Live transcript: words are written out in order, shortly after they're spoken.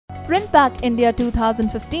Printpack India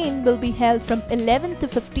 2015 will be held from 11th to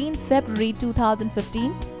 15th February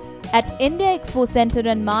 2015 at India Expo Centre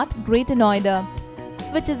and Mart, Greater Noida,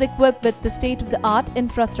 which is equipped with the state-of-the-art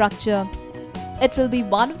infrastructure. It will be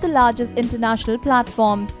one of the largest international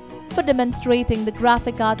platforms for demonstrating the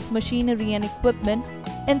graphic arts machinery and equipment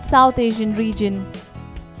in South Asian region.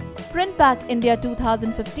 Printpack India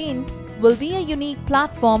 2015 will be a unique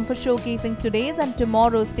platform for showcasing today's and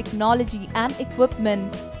tomorrow's technology and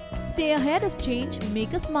equipment. Stay ahead of change,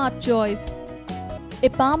 make a smart choice.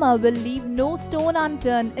 IPAMA will leave no stone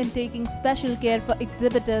unturned in taking special care for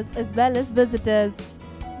exhibitors as well as visitors.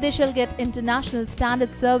 They shall get international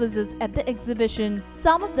standard services at the exhibition.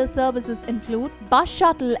 Some of the services include bus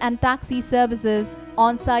shuttle and taxi services,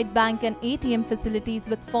 on-site bank and ATM facilities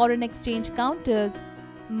with foreign exchange counters,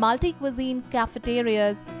 multi-cuisine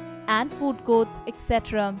cafeterias and food courts,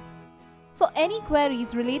 etc. For any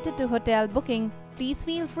queries related to hotel booking, please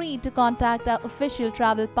feel free to contact our official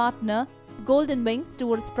travel partner, Golden Wings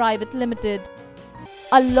Tours Private Limited.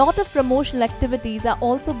 A lot of promotional activities are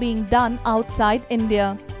also being done outside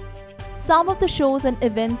India. Some of the shows and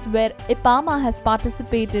events where IPAMA has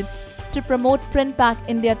participated to promote Printpack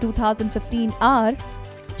India 2015 are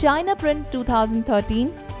China Print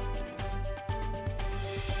 2013,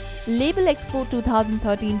 Label Expo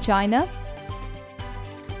 2013 China,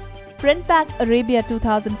 Printpack Arabia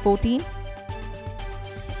 2014,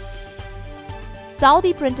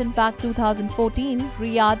 Saudi Print and Pack 2014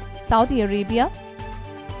 Riyadh, Saudi Arabia,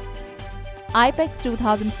 IPEX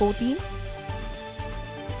 2014,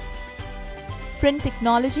 Print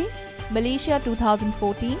Technology, Malaysia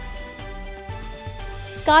 2014,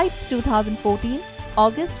 Kites 2014,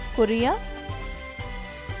 August, Korea,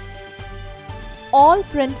 All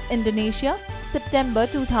Print Indonesia, September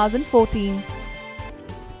 2014.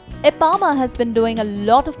 IPAMA has been doing a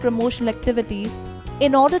lot of promotional activities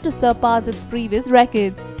in order to surpass its previous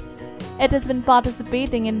records. It has been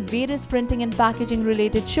participating in various printing and packaging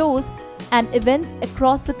related shows and events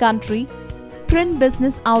across the country. Print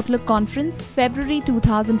Business Outlook Conference, February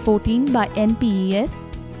 2014 by NPES,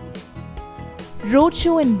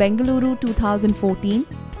 Roadshow in Bengaluru 2014,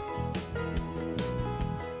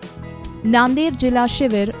 Nandir Jilla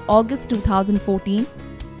Shivir, August 2014,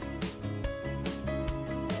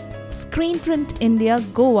 Screen Print India,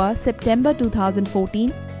 Goa, September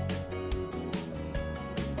 2014,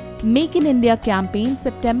 Make in India campaign,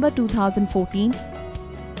 September 2014,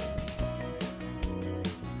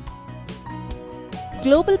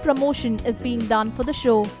 Global promotion is being done for the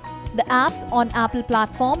show. The apps on Apple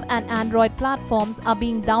platform and Android platforms are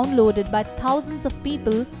being downloaded by thousands of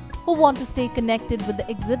people who want to stay connected with the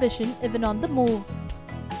exhibition even on the move.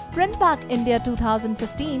 Printpack India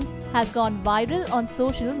 2015 has gone viral on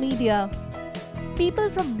social media. People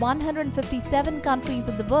from 157 countries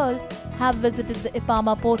of the world have visited the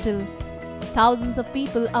IPAMA portal. Thousands of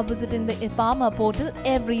people are visiting the IPAMA portal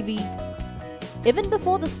every week. Even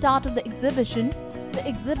before the start of the exhibition, the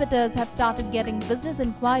exhibitors have started getting business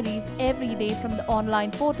inquiries every day from the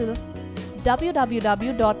online portal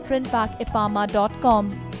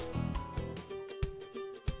www.printpackipama.com.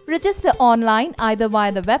 Register online either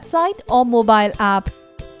via the website or mobile app,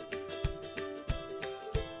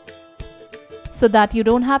 so that you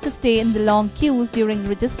don't have to stay in the long queues during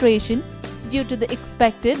registration due to the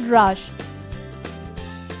expected rush.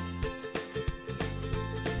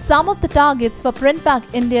 Some of the targets for Printpack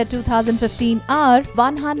India 2015 are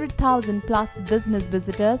 100,000 plus business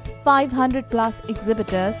visitors, 500 plus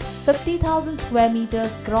exhibitors, 50,000 square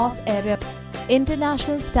meters gross area,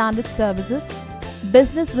 international standard services,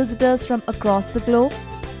 business visitors from across the globe.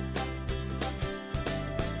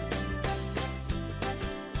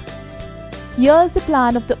 Here's the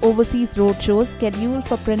plan of the overseas roadshows scheduled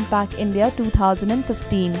for Printpack India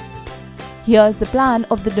 2015. Here's the plan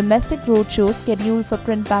of the domestic roadshow scheduled for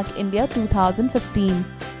Printpack India 2015.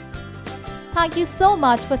 Thank you so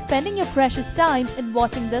much for spending your precious time in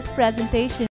watching this presentation.